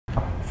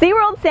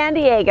SeaWorld San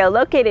Diego,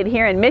 located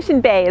here in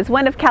Mission Bay, is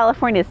one of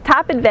California's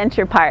top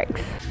adventure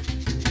parks.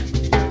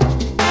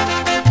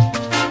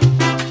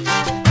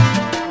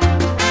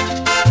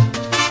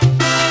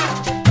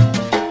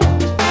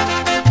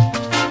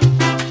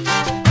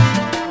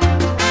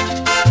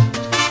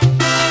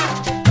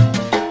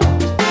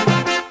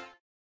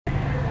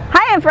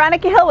 Hi, I'm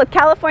Veronica Hill with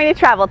California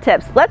Travel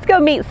Tips. Let's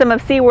go meet some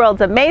of SeaWorld's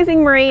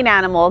amazing marine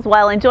animals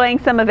while enjoying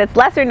some of its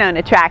lesser-known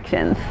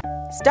attractions.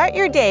 Start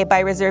your day by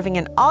reserving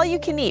an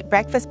all-you-can-eat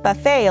breakfast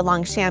buffet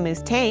along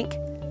Shamu's tank,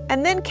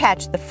 and then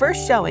catch the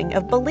first showing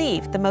of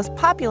Believe, the most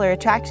popular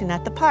attraction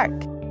at the park.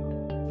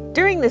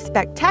 During this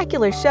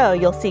spectacular show,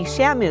 you'll see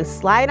Shamu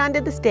slide onto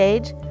the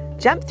stage,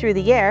 jump through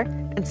the air,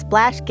 and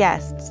splash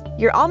guests.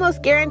 You're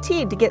almost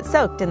guaranteed to get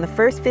soaked in the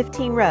first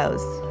 15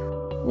 rows.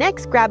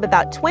 Next, grab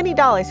about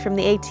 $20 from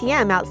the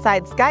ATM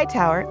outside Sky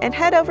Tower and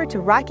head over to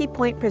Rocky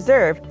Point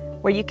Preserve,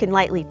 where you can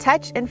lightly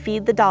touch and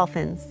feed the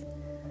dolphins.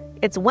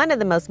 It's one of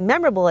the most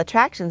memorable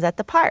attractions at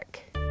the park.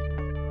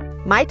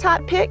 My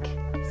top pick?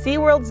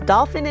 SeaWorld's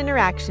Dolphin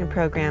Interaction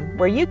Program,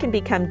 where you can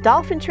become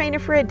dolphin trainer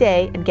for a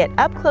day and get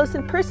up close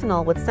and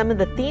personal with some of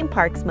the theme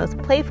park's most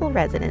playful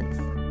residents.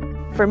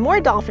 For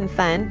more dolphin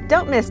fun,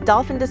 don't miss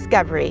Dolphin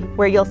Discovery,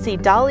 where you'll see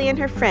Dolly and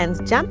her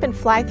friends jump and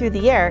fly through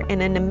the air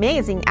in an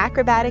amazing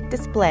acrobatic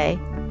display.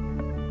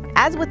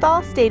 As with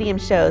all stadium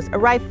shows,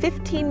 arrive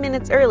 15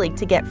 minutes early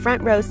to get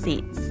front row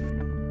seats.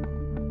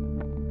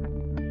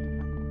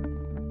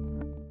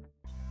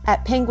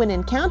 At Penguin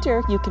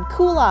Encounter, you can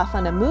cool off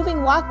on a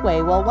moving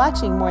walkway while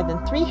watching more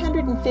than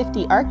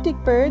 350 Arctic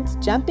birds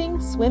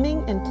jumping,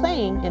 swimming, and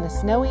playing in a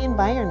snowy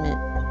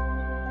environment.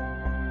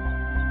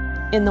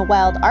 In the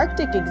Wild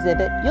Arctic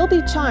exhibit, you'll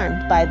be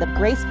charmed by the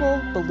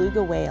graceful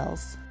beluga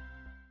whales.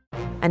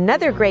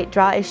 Another great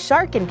draw is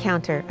Shark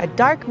Encounter, a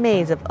dark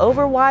maze of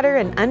overwater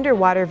and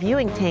underwater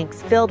viewing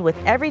tanks filled with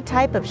every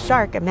type of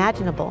shark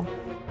imaginable.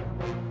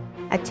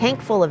 A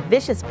tank full of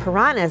vicious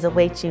piranhas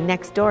awaits you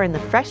next door in the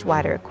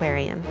freshwater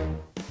aquarium.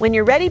 When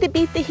you're ready to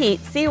beat the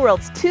heat,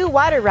 SeaWorld's 2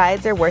 water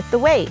rides are worth the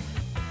wait.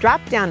 Drop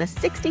down a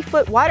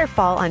 60-foot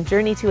waterfall on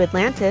Journey to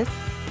Atlantis,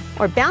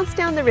 or bounce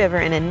down the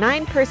river in a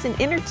 9-person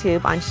inner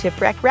tube on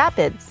Shipwreck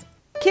Rapids.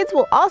 Kids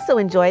will also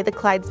enjoy the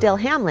Clydesdale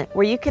Hamlet,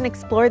 where you can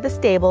explore the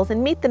stables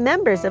and meet the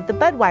members of the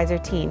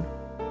Budweiser team.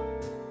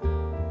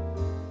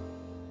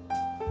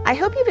 I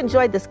hope you've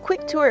enjoyed this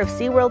quick tour of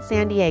SeaWorld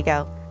San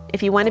Diego.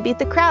 If you want to beat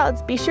the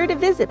crowds, be sure to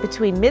visit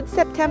between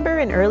mid-September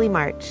and early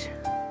March.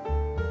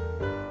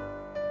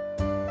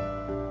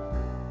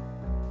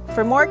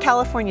 For more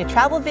California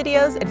travel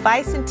videos,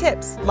 advice, and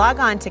tips, log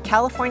on to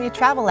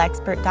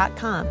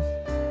CaliforniaTravelExpert.com.